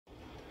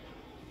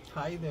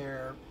Hi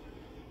there.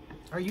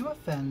 Are you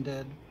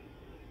offended?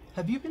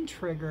 Have you been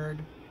triggered?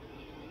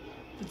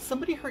 Did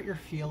somebody hurt your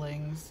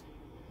feelings?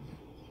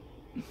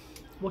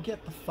 Well,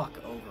 get the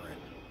fuck over it.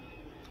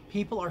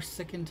 People are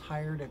sick and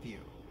tired of you.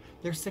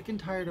 They're sick and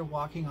tired of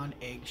walking on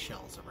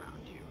eggshells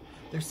around you.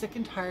 They're sick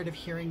and tired of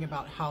hearing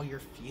about how your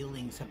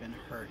feelings have been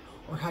hurt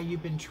or how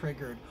you've been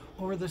triggered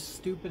over the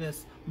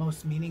stupidest,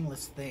 most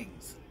meaningless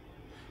things.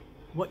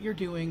 What you're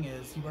doing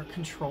is you are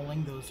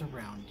controlling those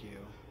around you.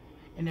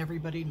 And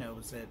everybody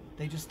knows it.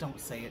 They just don't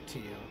say it to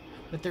you.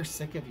 But they're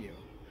sick of you.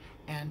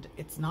 And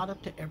it's not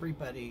up to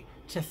everybody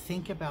to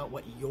think about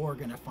what you're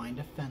going to find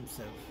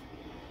offensive.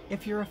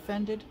 If you're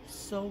offended,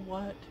 so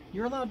what?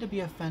 You're allowed to be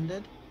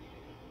offended.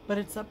 But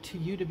it's up to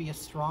you to be a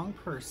strong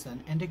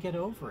person and to get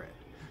over it.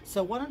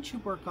 So why don't you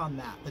work on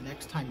that the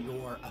next time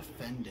you're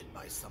offended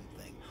by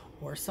something,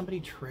 or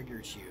somebody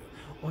triggers you,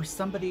 or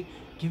somebody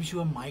gives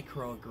you a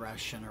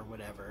microaggression or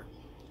whatever.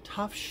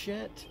 Tough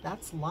shit.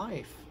 That's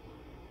life.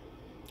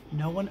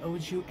 No one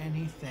owes you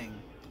anything.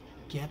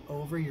 Get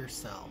over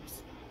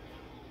yourselves.